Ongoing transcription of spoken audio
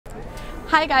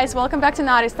Hi guys, welcome back to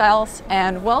NautiStyles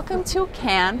and welcome to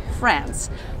Cannes, France.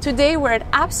 Today we're at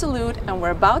Absolute and we're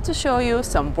about to show you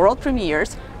some world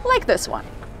premieres like this one.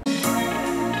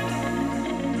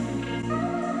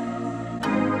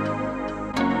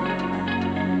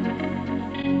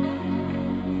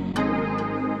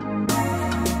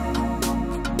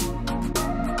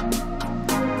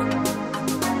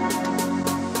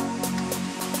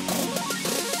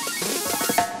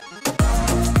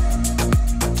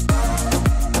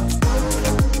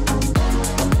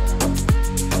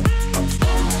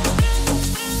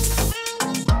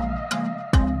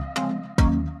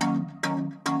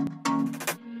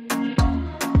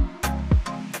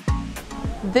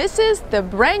 This is the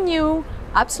brand new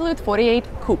Absolute 48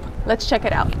 Coupe. Let's check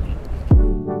it out.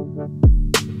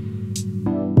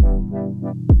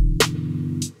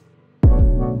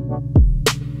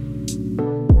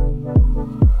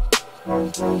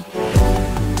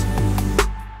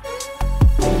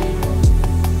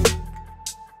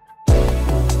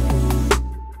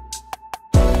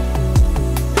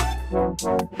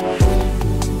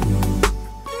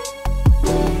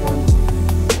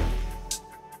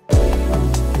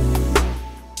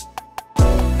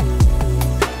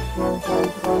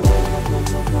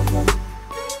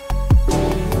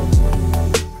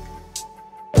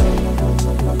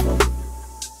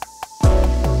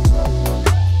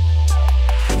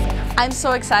 I'm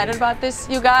so excited about this,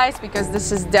 you guys, because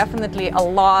this is definitely a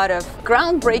lot of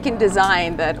groundbreaking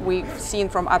design that we've seen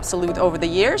from Absolute over the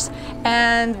years,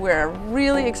 and we're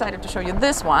really excited to show you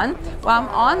this one. Well, I'm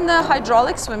on the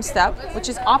hydraulic swim step, which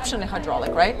is optionally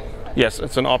hydraulic, right? Yes,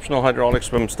 it's an optional hydraulic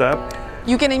swim step.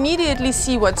 You can immediately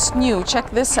see what's new. Check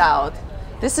this out.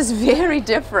 This is very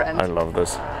different. I love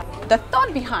this. The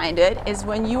thought behind it is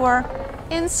when you are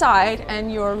inside and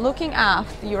you're looking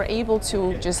aft, you're able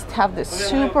to just have this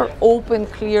super open,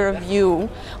 clear view.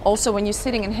 Also, when you're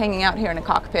sitting and hanging out here in a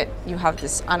cockpit, you have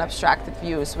this unobstructed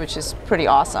views, which is pretty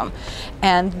awesome.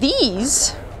 And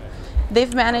these,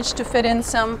 they've managed to fit in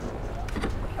some,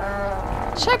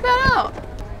 check that out.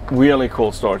 Really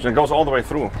cool storage. It goes all the way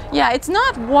through. Yeah, it's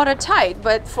not watertight,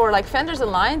 but for like fenders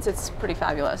and lines, it's pretty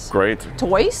fabulous. Great.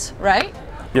 Toys, right?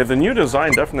 Yeah, the new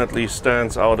design definitely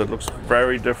stands out. It looks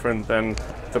very different than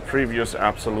the previous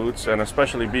Absolutes, and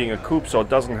especially being a coupe, so it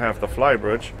doesn't have the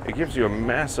flybridge. It gives you a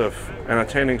massive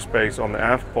entertaining space on the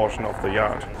aft portion of the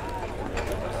yacht.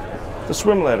 The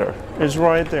swim ladder is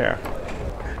right there.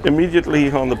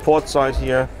 Immediately on the port side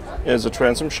here is a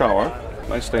transom shower.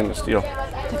 Nice stainless steel.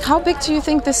 How big do you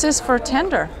think this is for a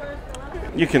tender?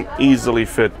 You can easily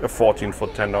fit a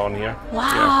 14-foot tender on here.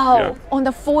 Wow, yeah. on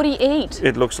the 48.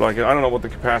 It looks like it. I don't know what the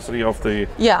capacity of the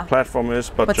platform is,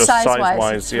 but just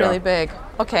size-wise, it's really big.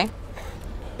 Okay.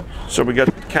 So we got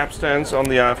cap stands on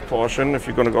the aft portion if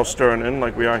you're going to go stern in,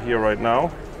 like we are here right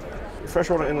now.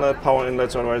 Freshwater inlet, power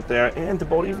inlets are right there, and the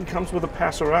boat even comes with a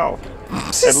passerelle.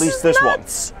 At least this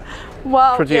nuts. one.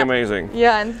 Wow. Pretty amazing.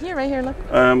 Yeah, and here, right here, look.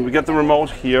 We got the remote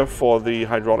here for the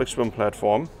hydraulic swim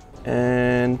platform,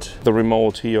 and the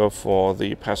remote here for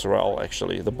the passerelle,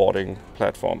 actually, the boarding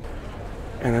platform.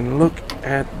 And then look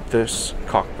at this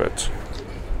cockpit.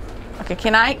 Okay,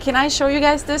 can I show you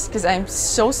guys this? Because I'm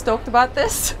so stoked about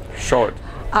this. Show it.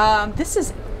 This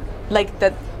is like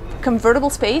the convertible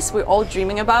space we're all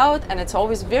dreaming about, and it's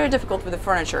always very difficult with the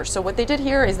furniture. So what they did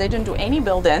here is they didn't do any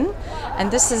build-in, and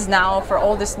this is now for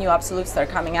all this new Absolutes that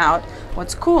are coming out.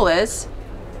 What's cool is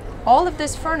all of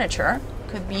this furniture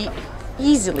could be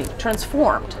easily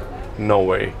transformed. No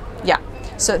way. Yeah.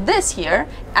 So this here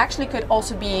actually could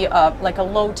also be like a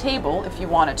low table if you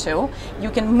wanted to. You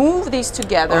can move these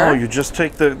together. Oh, you just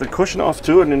take the cushion off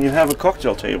too, and then you have a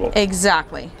cocktail table.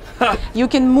 Exactly. You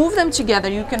can move them together.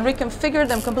 You can reconfigure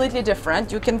them completely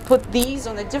different. You can put these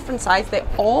on the different sides. They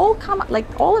all come,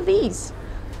 like all of these.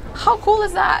 How cool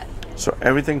is that? So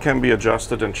everything can be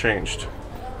adjusted and changed.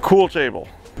 Cool table.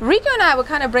 Rico and I were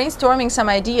kind of brainstorming some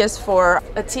ideas for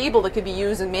a table that could be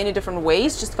used in many different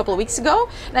ways just a couple of weeks ago.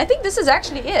 And I think this is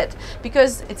actually it,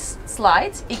 because it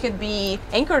slides, it could be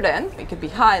anchored in, it could be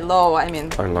high, low. I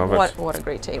mean, I love it. What a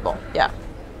great table. Yeah.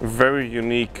 Very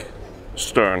unique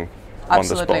stern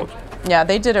Absolutely. on this boat. Yeah,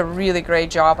 they did a really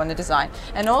great job on the design.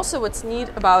 And also what's neat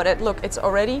about it, look, it's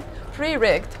already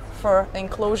pre-rigged for the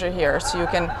enclosure here, so you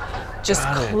can just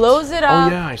close it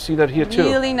up. Oh yeah, I see that here too.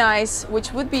 Really nice,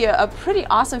 which would be a pretty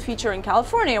awesome feature in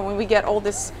California when we get all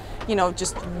this, you know,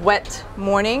 just wet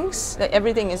mornings, that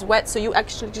everything is wet, so you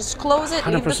actually just close it,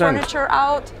 100%. leave the furniture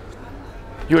out.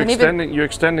 You're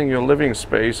extending your living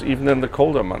space even in the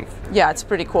colder month. Yeah, it's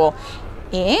pretty cool.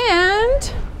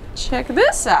 And check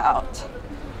this out.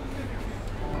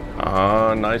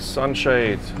 Ah, nice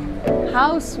sunshade.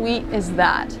 How sweet is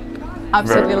that?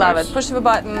 Absolutely love nice. it. Push of a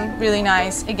button, really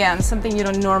nice. Again, something you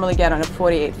don't normally get on a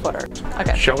 48 footer.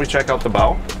 Okay. Shall we check out the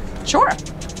bow? Sure.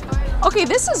 Okay,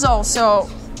 this is also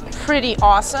pretty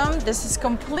awesome. This is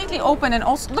completely open, and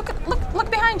also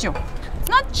look behind you. It's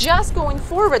not just going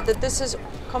forward that this is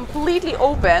completely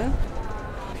open.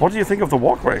 What do you think of the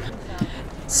walkway?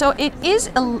 So it is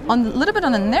a little bit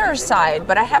on the narrow side,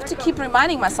 but I have to keep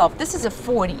reminding myself this is a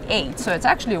 48, so it's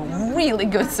actually a really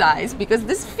good size because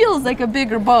this feels like a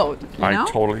bigger boat. You know? I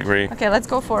totally agree. Okay, let's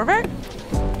go forward.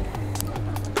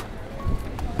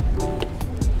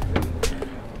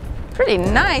 Pretty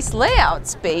nice layout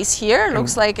space here.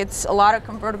 Looks like it's a lot of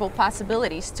convertible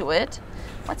possibilities to it.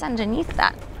 What's underneath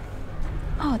that?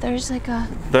 Oh, there's like a...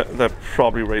 That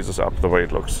probably raises up the way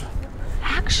it looks.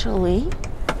 Actually...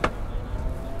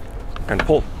 And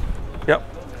pull. Yep.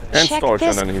 And check storage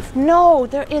this. underneath. No,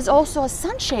 there is also a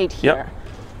sunshade here. Yep.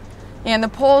 And the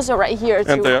poles are right here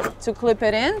And to clip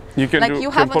it in. You can like do, you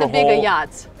can have on put the a bigger whole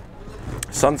yachts.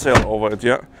 sun sail over it,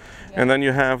 yeah. And then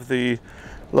you have the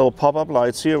little pop-up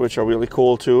lights here, which are really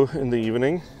cool too in the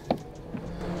evening.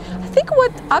 I think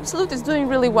what Absolute is doing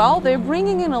really well, they're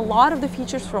bringing in a lot of the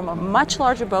features from a much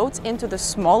larger boats into the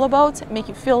smaller boats, make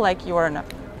you feel like you're in a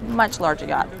much larger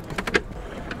yacht.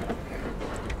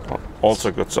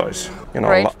 Also good size. You know,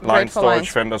 Great line for storage, lines.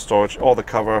 fender storage, all the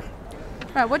cover.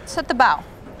 Right, what's at the bow?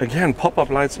 Again, pop-up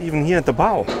lights even here at the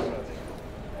bow.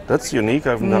 That's unique.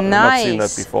 I've not seen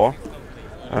that before.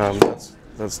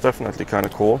 That's definitely kind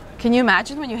of cool. Can you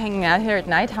imagine when you're hanging out here at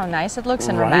night how nice it looks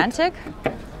and romantic?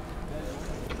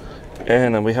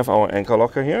 And then we have our anchor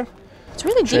locker here. It's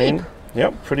really deep.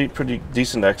 Yep, pretty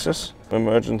decent access.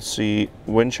 Emergency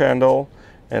winch handle,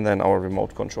 and then our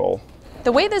remote control.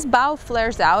 The way this bow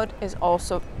flares out is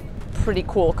also pretty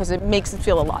cool because it makes it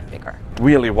feel a lot bigger.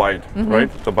 Really wide, right?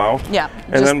 The bow. Yeah.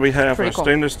 And then we have a cool.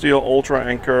 stainless steel ultra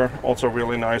anchor, also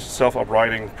really nice,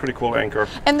 self-uprighting, pretty cool anchor.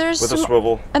 And there's with a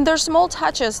swivel. And there's small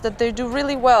touches that they do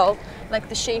really well, like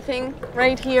the shaping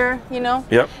right here, you know?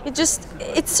 Yep.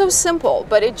 It's so simple,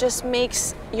 but it just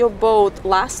makes your boat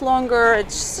last longer.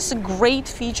 It's just great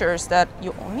features that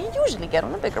you only usually get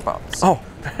on the bigger boats. Oh,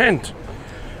 and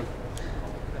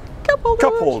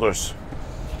cup holders.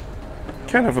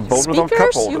 Can't have a boat without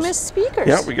cup holders. You missed speakers.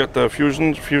 Yeah, we got the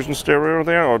fusion stereo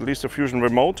there, or at least a fusion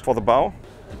remote for the bow.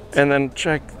 And then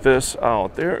check this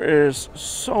out. There is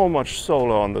so much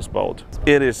solar on this boat.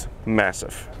 It is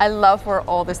massive. I love where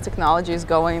all this technology is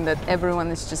going, that everyone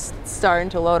is just starting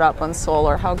to load up on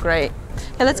solar. How great.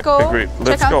 Okay, let's go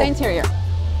check out the interior.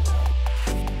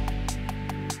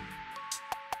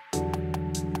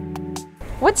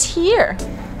 What's here?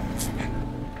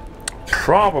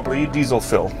 Probably diesel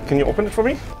fill. Can you open it for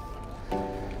me?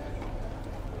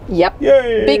 Yep.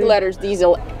 Yay! Big letters,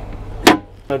 diesel.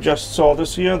 I just saw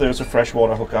this here. There's a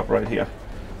freshwater hookup right here.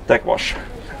 Deck wash.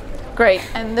 Great.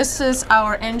 And this is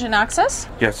our engine access.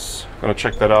 Yes. Gonna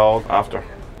check that out after.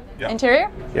 Yeah.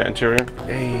 Interior? Yeah, interior.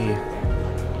 Yay.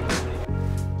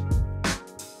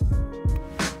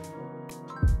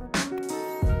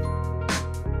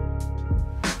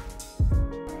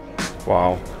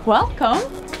 Wow. Welcome.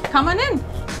 Come on in.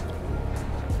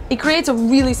 It creates a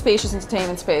really spacious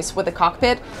entertainment space with the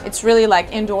cockpit. It's really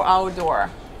like indoor, outdoor.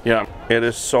 Yeah, it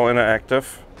is so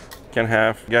interactive. Can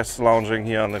have guests lounging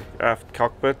here on the aft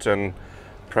cockpit and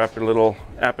prep a little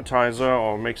appetizer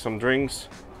or make some drinks.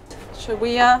 Should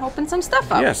we open some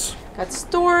stuff up? Yes. Got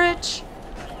storage.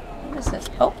 What is it?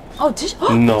 Oh, dish.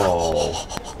 No.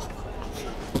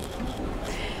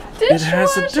 Dishwasher. It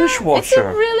has a dishwasher. It's a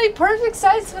really perfect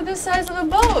size for this size of a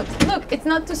boat. Look, it's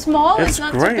not too small, it's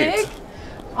not great. too big.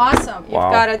 Awesome. You've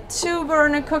got a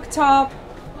 2-burner cooktop,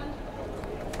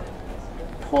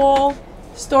 pool,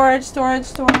 storage.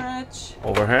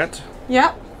 Overhead.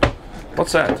 Yep.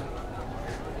 What's that?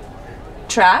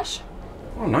 Trash.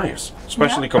 Oh, nice.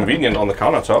 Especially convenient on the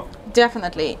countertop.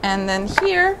 Definitely. And then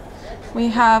here we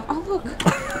have, oh look.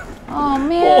 Oh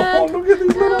man. Oh, look at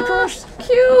these little trash.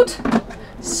 Cute.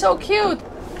 So cute.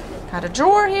 Got a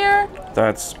drawer here.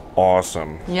 That's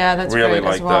awesome. Yeah, that's really great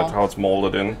like as well. that, how it's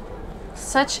molded in.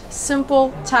 Such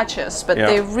simple touches, but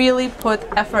they really put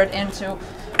effort into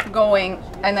going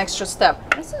an extra step.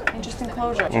 That's an interesting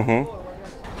closure.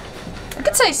 I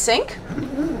could say sink.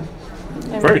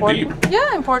 Very deep.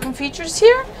 Yeah, important features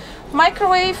here.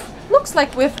 Microwave, looks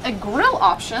like with a grill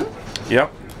option.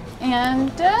 Yep.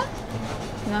 And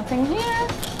nothing here.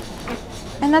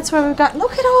 And that's where we've got,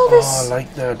 look at all this. Oh, I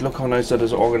like that. Look how nice that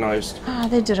is organized. Ah,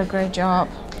 they did a great job.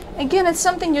 Again, it's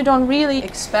something you don't really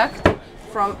expect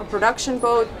from a production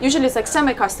boat. Usually it's like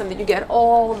semi-custom that you get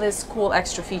all this cool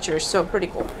extra features, so pretty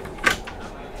cool.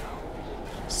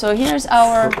 So here's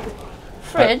our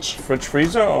fridge. Fridge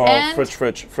freezer or And-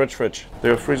 fridge?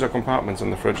 There are freezer compartments in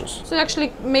the fridges. So it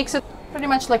actually makes it pretty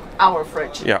much like our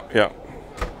fridge. Yeah, yeah.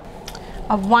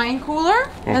 A wine cooler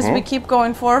as we keep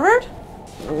going forward.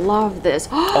 Love this.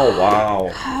 Oh,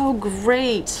 wow. How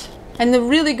great. And a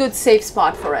really good safe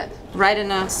spot for it. Right in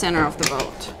the center of the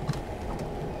boat.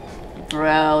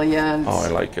 Brilliant. Oh, I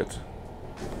like it.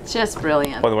 Just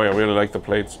brilliant. By the way, I really like the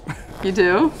plates. You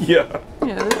do? Yeah,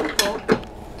 Yeah, this is cool.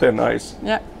 they're nice.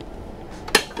 Yeah.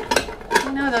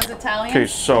 You know those Italians? Okay,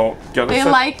 so They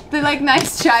like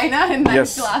nice china and nice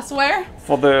Yes. glassware.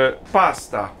 for the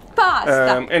pasta.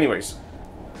 Pasta. Anyways,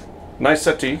 nice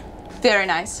settee. Very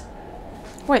nice.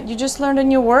 Wait, you just learned a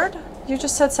new word? You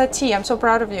just said settee. I'm so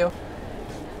proud of you.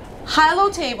 High-low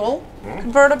table,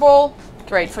 convertible,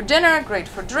 great for dinner, great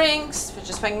for drinks, for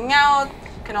just hanging out.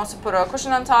 You can also put a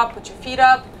cushion on top, put your feet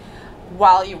up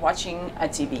while you're watching a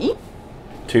TV.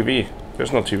 TV.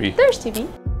 There's no TV. There's TV.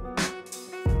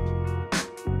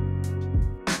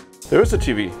 There is a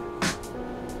TV.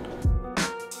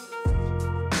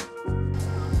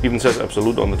 Even says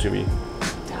Absolute on the TV.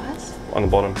 Does? On the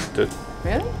bottom. Did.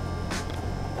 Really?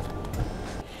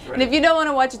 And if you don't want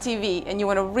to watch a TV and you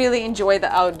want to really enjoy the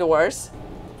outdoors,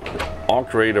 I'll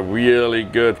create a really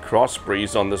good cross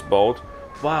breeze on this boat.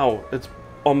 Wow, it's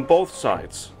on both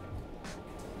sides.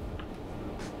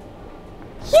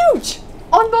 huge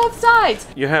on both sides.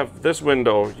 You have this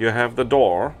window, you have the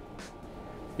door,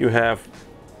 you have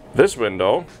this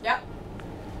window, Yeah.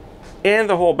 and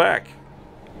the whole back.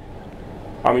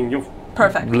 I mean, you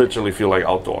Perfect. literally feel like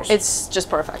outdoors. It's just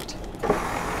perfect.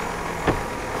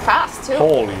 Fast too.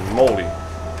 Holy moly.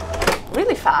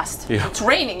 Really fast. Yeah. It's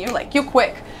raining. You're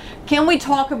quick. Can we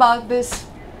talk about this?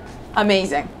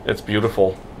 Amazing. It's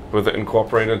beautiful with the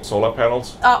incorporated solar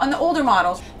panels. On the older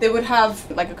models, they would have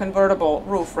like a convertible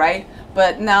roof, right?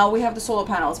 But now we have the solar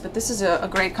panels. But this is a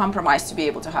great compromise to be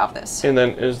able to have this. And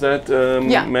then is that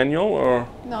Yeah. manual or?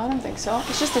 No, I don't think so.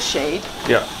 It's just a shade.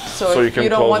 Yeah. So if you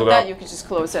don't close want it that, up. you can just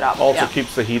close it up. Also Yeah.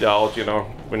 keeps the heat out, you know,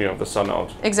 when you have the sun out.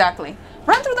 Exactly.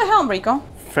 Run through the helm, Rico.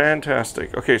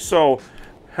 Fantastic. Okay, so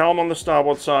helm on the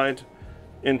starboard side,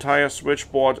 entire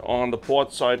switchboard on the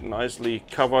port side, nicely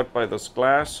covered by this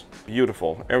glass.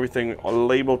 Beautiful. Everything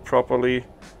labeled properly.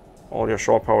 All your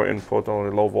shore power input, all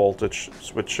the low voltage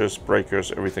switches,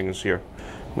 breakers, everything is here.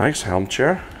 Nice helm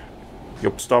chair.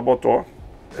 Your starboard door.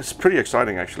 It's pretty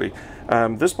exciting actually.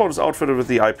 This boat is outfitted with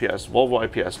the IPS, Volvo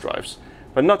IPS drives.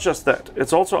 But not just that,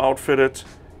 it's also outfitted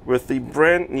with the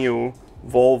brand new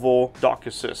Volvo Dock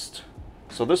Assist.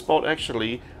 So this boat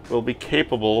actually will be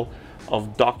capable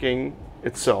of docking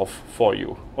itself for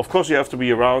you. Of course you have to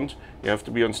be around, you have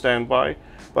to be on standby,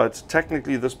 but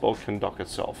technically this boat can dock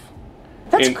itself.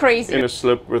 That's crazy. In a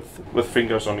slip with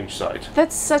fingers on each side.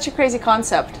 That's such a crazy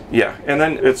concept. Yeah, and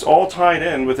then it's all tied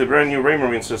in with a brand new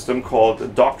Raymarine system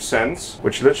called Dock Sense,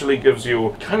 which literally gives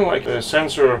you kind of like a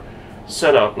sensor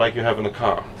setup like you have in the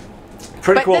car.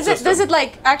 Pretty But cool does it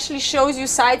like actually shows you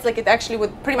sides, like it actually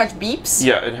with pretty much beeps?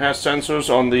 Yeah, it has sensors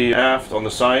on the aft, on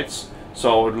the sides,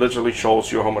 so it literally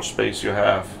shows you how much space you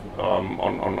have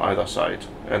on either side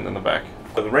and in the back.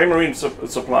 The Raymarine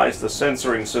supplies the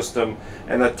sensoring system,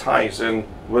 and that ties in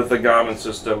with the Garmin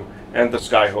system and the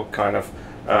skyhook kind of,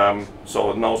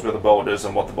 so it knows where the boat is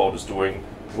and what the boat is doing,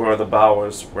 where the bow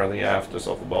is, where the aft is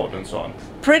of the boat, and so on.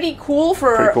 Pretty cool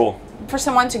for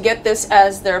someone to get this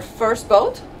as their first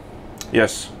boat.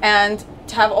 Yes. And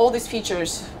to have all these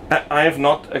features. I have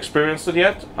not experienced it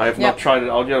yet. I have not tried it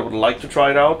out yet. I would like to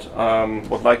try it out.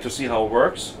 Would like to see how it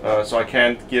works. So I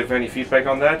can't give any feedback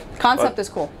on that. Concept is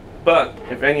cool. But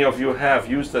if any of you have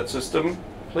used that system,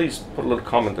 please put a little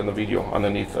comment in the video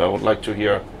underneath. I would like to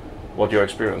hear what your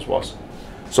experience was.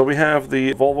 So we have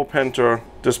the Volvo Penta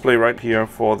display right here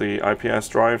for the IPS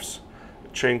drives.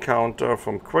 Chain counter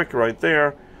from Quick right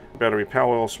there. Battery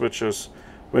parallel switches.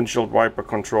 Windshield wiper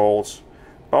controls.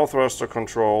 Bow thruster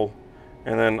control.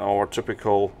 And then our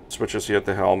typical switches here at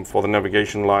the helm for the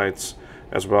navigation lights,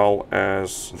 as well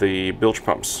as the bilge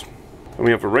pumps. And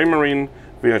we have a Raymarine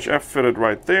VHF fitted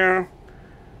right there.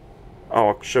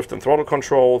 Our shift and throttle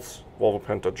controls, Volvo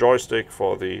Penta joystick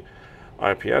for the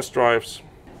IPS drives,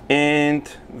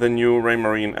 and the new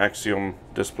Raymarine Axiom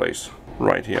displays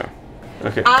right here.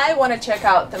 Okay. I want to check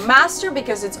out the Master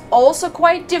because it's also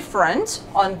quite different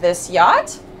on this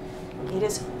yacht. It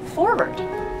is forward.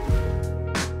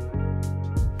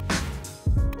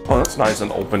 Oh, that's nice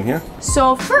and open here.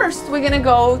 So first we're gonna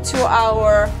go to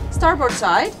our starboard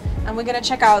side and we're gonna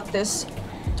check out this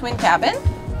twin cabin.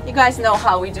 You guys know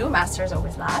how we do, Master is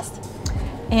always last.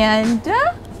 And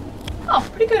oh,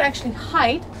 pretty good actually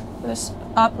height for this.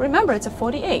 Remember, it's a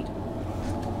 48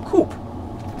 coupe.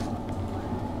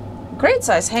 Great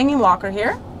size hanging locker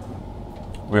here.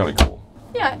 Really cool.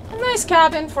 Yeah, a nice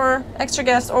cabin for extra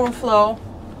guest overflow.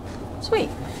 Sweet.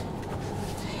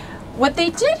 What they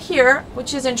did here,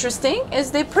 which is interesting, is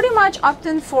they pretty much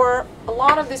opted for a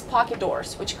lot of these pocket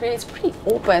doors, which creates pretty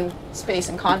open space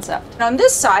and concept. And on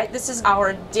this side, this is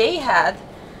our day head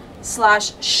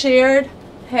slash shared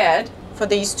head for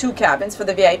these two cabins, for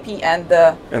the VIP and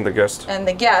the guest.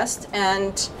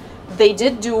 And they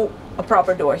did do a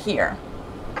proper door here.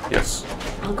 Yes.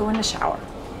 I'll go in the shower.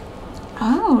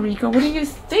 Oh, Rico, what do you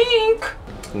think?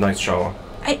 Nice shower.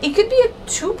 It could be a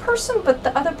two-person, but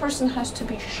the other person has to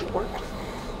be short.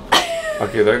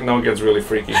 Okay, that now gets really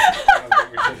freaky.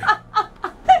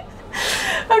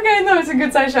 Okay, no, it's a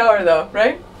good size shower though,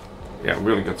 right? Yeah,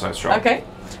 really good size shower. Okay.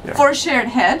 Yeah. For shared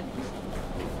head.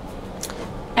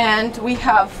 And we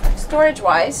have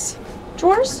storage-wise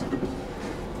drawers.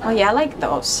 Oh yeah, I like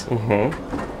those.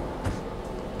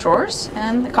 Drawers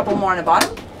and a couple more on the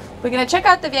bottom. We're gonna check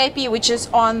out the VIP, which is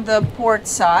on the port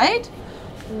side.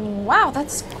 Wow,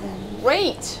 that's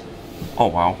great. Oh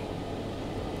wow.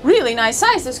 Really nice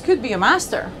size. This could be a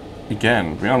master.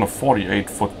 Again, we're on a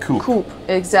 48-foot coupe. Coupe,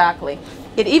 exactly.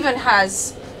 It even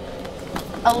has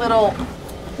a little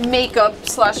makeup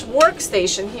slash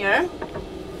workstation here.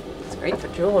 It's great for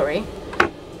jewelry.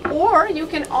 Or you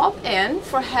can opt in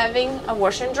for having a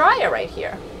washer and dryer right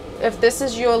here. If this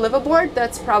is your liveaboard,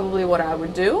 that's probably what I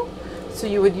would do. So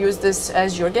you would use this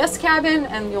as your guest cabin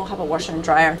and you'll have a washer and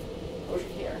dryer.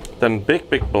 Then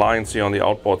big blinds here on the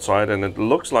outboard side, and it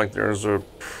looks like there's a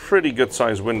pretty good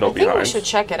sized window behind. I think we should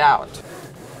check it out.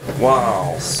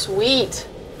 Wow. Sweet.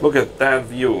 Look at that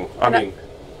view. I mean,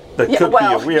 that could be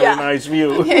a really nice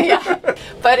view. Yeah.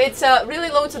 But it's really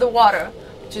low to the water,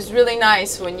 which is really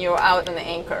nice when you're out on the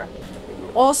anchor.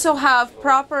 Also have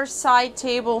proper side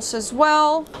tables as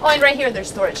well. Oh, and right here there's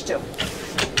storage too.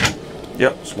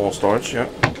 Yeah, small storage, yeah.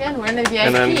 Again, we're in the VIP.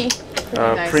 And then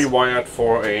nice. pre-wired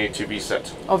for a TV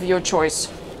set. Of your choice.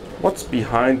 What's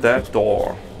behind that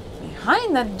door?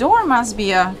 Behind that door must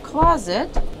be a closet.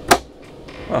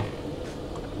 Oh.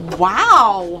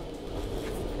 Wow!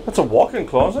 That's a walk-in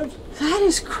closet? That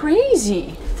is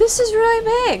crazy. This is really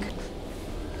big.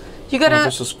 You got a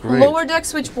lower deck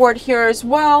switchboard here as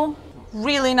well.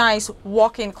 Really nice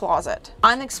walk-in closet.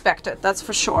 Unexpected, that's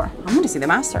for sure. I'm gonna see the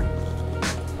master.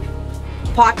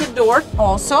 Pocket door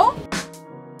also.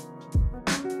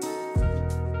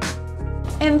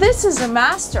 And this is a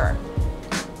master.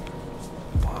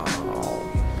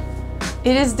 Wow.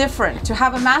 It is different. To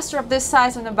have a master of this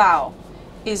size on the bow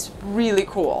is really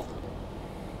cool.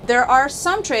 There are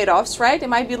some trade-offs, right? It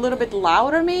might be a little bit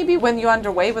louder maybe when you're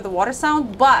underway with the water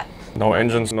sound, but... No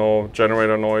engines, no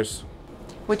generator noise.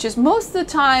 Which is most of the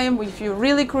time, if you're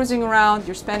really cruising around,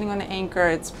 you're standing on an anchor,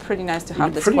 it's pretty nice to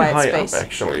have this quiet space. Pretty high up,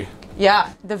 actually.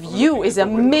 Yeah, the view is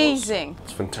amazing.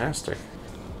 It's fantastic.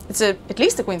 It's at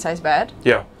least a queen-size bed.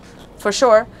 Yeah. For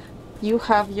sure. You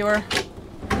have your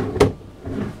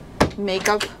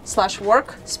makeup slash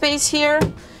work space here.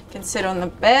 You can sit on the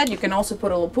bed. You can also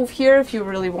put a little poof here if you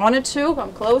really wanted to.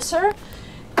 Come closer.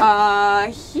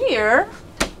 Here.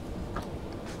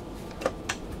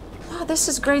 Oh, this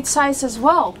is great size as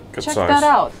well. Good Check size. that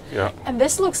out. Yeah. And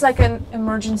this looks like an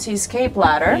emergency escape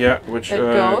ladder. Yeah, which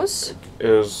goes.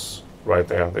 Is right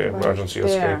there, the emergency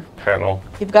escape panel.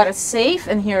 You've got a safe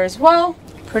in here as well.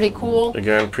 Pretty cool.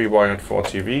 Again, pre-wired for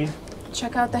TV.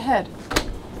 Check out the head.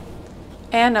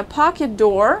 And a pocket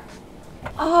door.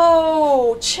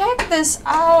 Oh, check this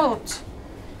out.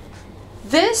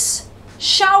 This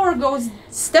shower goes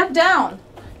step down.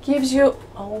 Gives you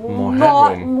a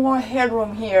lot more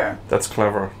headroom here. That's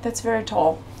clever. That's very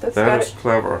tall. That is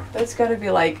clever. That's got to be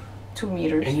like 2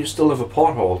 meters. And you still have a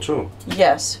porthole too.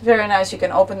 Yes, very nice. You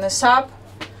can open this up,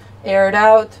 air it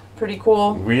out. Pretty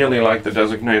cool. Really like the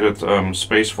designated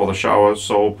space for the shower,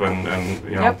 soap, and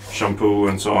you know, shampoo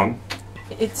and so on.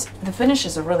 The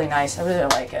finishes are really nice. I really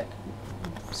like it.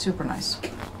 Super nice.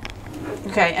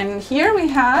 Okay, and here we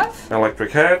have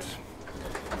electric head.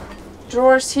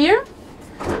 Drawers here.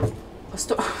 I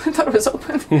thought it was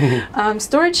open.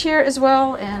 Storage here as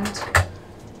well, and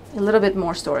a little bit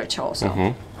more storage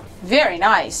also. Very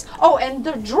nice. Oh, and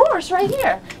the drawers right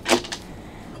here.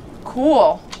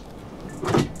 Cool.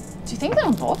 Do you think they're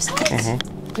on both sides?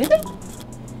 Really?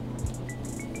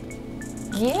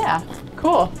 Yeah.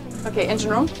 Cool. Okay, engine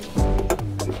room.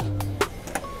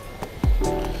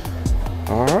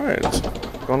 All right,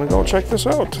 gonna go check this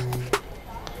out.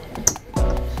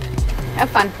 Have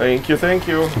fun. Thank you, thank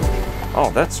you. Oh,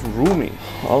 that's roomy.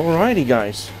 Alrighty,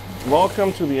 guys.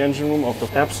 Welcome to the engine room of the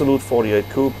Absolute 48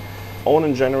 Coupe. Own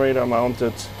and generator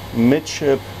mounted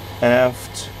midship,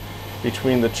 aft,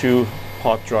 between the two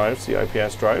pod drives, the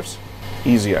IPS drives.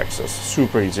 Easy access,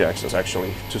 super easy access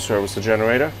actually, to service the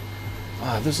generator.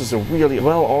 This is a really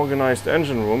well organized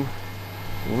engine room.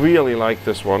 Really like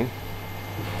this one.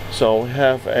 So we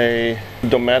have a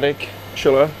Dometic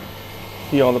chiller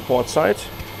here on the port side.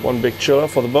 One big chiller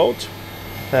for the boat.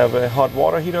 Have a hot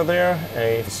water heater there,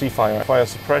 a C-Fire fire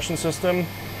suppression system,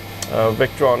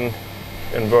 Victron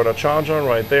inverter charger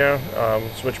right there,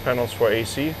 switch panels for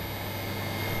AC.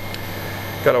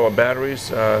 Got our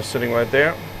batteries sitting right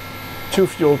there. 2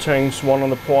 fuel tanks, one on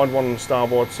the port, one on the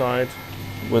starboard side,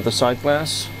 with the side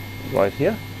glass right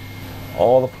here.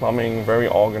 All the plumbing, very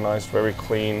organized, very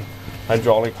clean.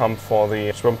 Hydraulic pump for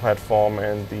the swim platform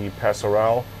and the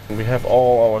passerelle. We have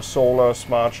all our solar,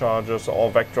 smart chargers,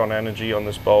 all Vectron energy on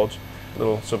this boat.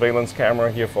 Little surveillance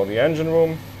camera here for the engine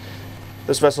room.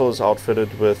 This vessel is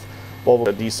outfitted with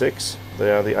Volvo D6.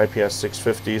 They are the IPS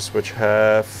 650s, which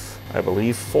have, I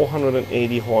believe,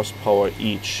 480 horsepower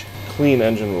each. Clean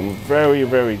engine room, very,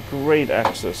 very great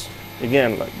access.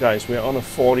 Again, guys, we are on a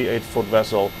 48-foot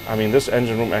vessel. I mean, this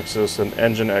engine room access and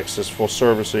engine access for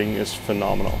servicing is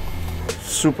phenomenal.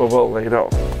 Super well laid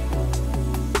out.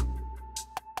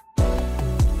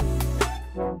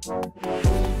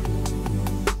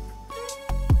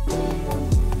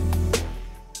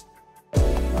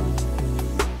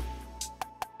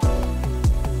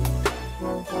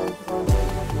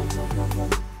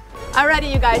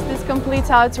 Alrighty, you guys, this completes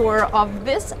our tour of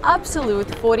this Absolute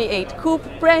 48 Coupe,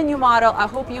 brand new model. I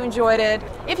hope you enjoyed it.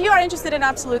 If you are interested in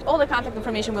Absolute, all the contact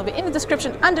information will be in the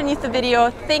description underneath the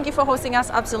video. Thank you for hosting us,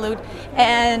 Absolute.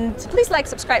 And please like,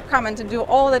 subscribe, comment, and do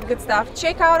all that good stuff.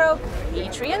 Check out our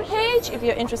Patreon page if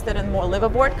you're interested in more live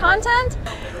aboard content.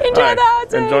 Enjoy the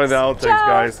outtakes. Enjoy the outtakes, Ciao.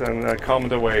 guys, and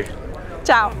comment away.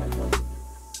 Ciao.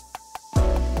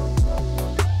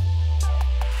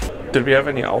 Did we have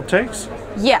any outtakes?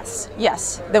 Yes,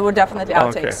 yes, there were definitely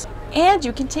outtakes. Okay. And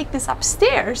you can take this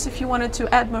upstairs if you wanted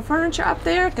to add more furniture up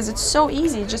there, because it's so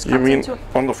easy. It just comes You mean into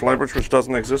on the flybridge, which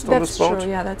doesn't exist on this boat? That's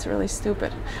true, yeah, that's really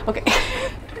stupid. Okay.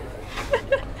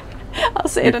 I'll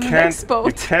say it on the next boat.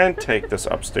 You can't take this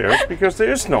upstairs because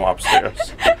there is no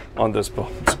upstairs on this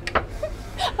boat.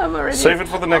 I'm already, Save it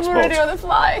for the next boat. I'm already on the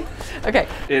fly. Okay.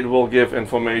 It will give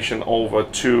information over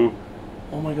to...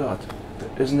 Oh my god,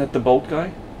 isn't that the boat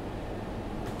guy?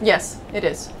 Yes, it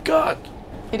is. God!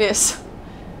 It is.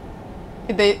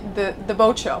 The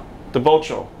boat show. The boat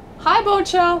show. Hi, boat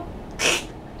show.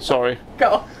 Sorry.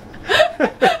 Go.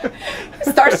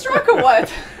 Starstruck or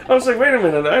what? I was like, wait a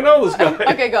minute, I know this guy.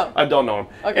 Okay, go. I don't know him.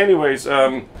 Okay. Anyways, Did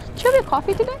you have your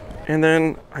coffee today? and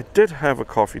then I did have a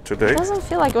coffee today. It doesn't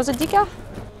feel like it. Was it decaf?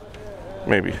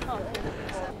 Maybe.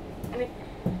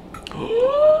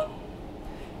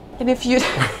 And if you...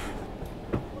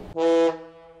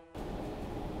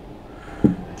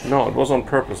 No, it was on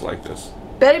purpose like this.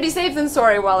 Better be safe than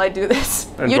sorry while I do this.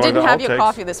 Enjoy you didn't the have your outtakes.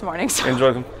 coffee this morning, so...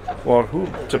 Enjoy them. Well, who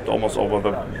tipped almost over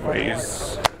the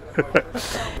vase?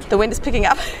 The wind is picking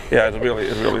up. Yeah, it really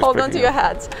is. Hold on to picking your up.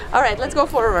 hats. All right, let's go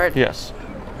forward. Yes.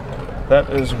 That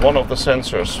is one of the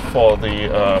sensors for the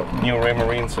new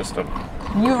Raymarine system.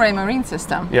 New Raymarine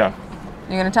system. Yeah.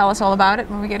 You're going to tell us all about it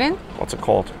when we get in? What's it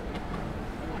called?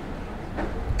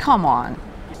 Come on.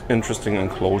 Interesting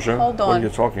enclosure. Hold What on. are you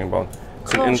talking about?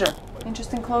 It's an Closure.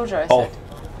 Interesting closure, I Oh.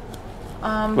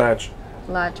 said. Latch.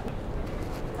 Latch.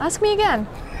 Ask me again.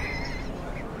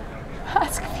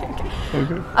 Ask me again.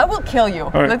 Okay. I will kill you.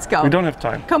 All right. Let's go. We don't have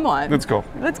time. Come on. Let's go.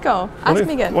 Let's go. What Ask do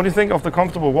me you- again. What do you think of the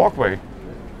comfortable walkway?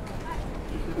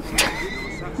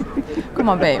 Come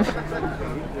on, babe.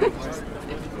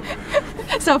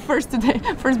 So first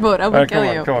boat, I will kill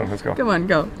you. Come on, let's go. Come on,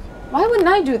 go. Why wouldn't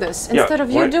I do this instead of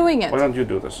you doing it? Why don't you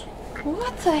do this?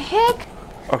 What the heck?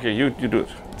 Okay, you do it.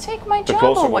 Take my The job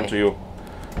closer away. one to you.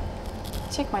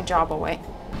 Take my job away.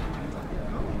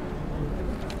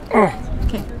 Oh.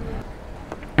 Okay.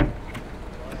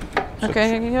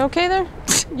 Okay, you okay there?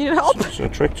 You need help? Is there a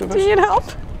trick to Do you this? need help?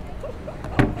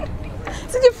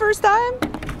 Is it your first time?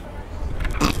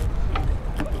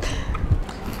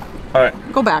 All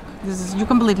right. Go back. You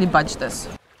completely budged this.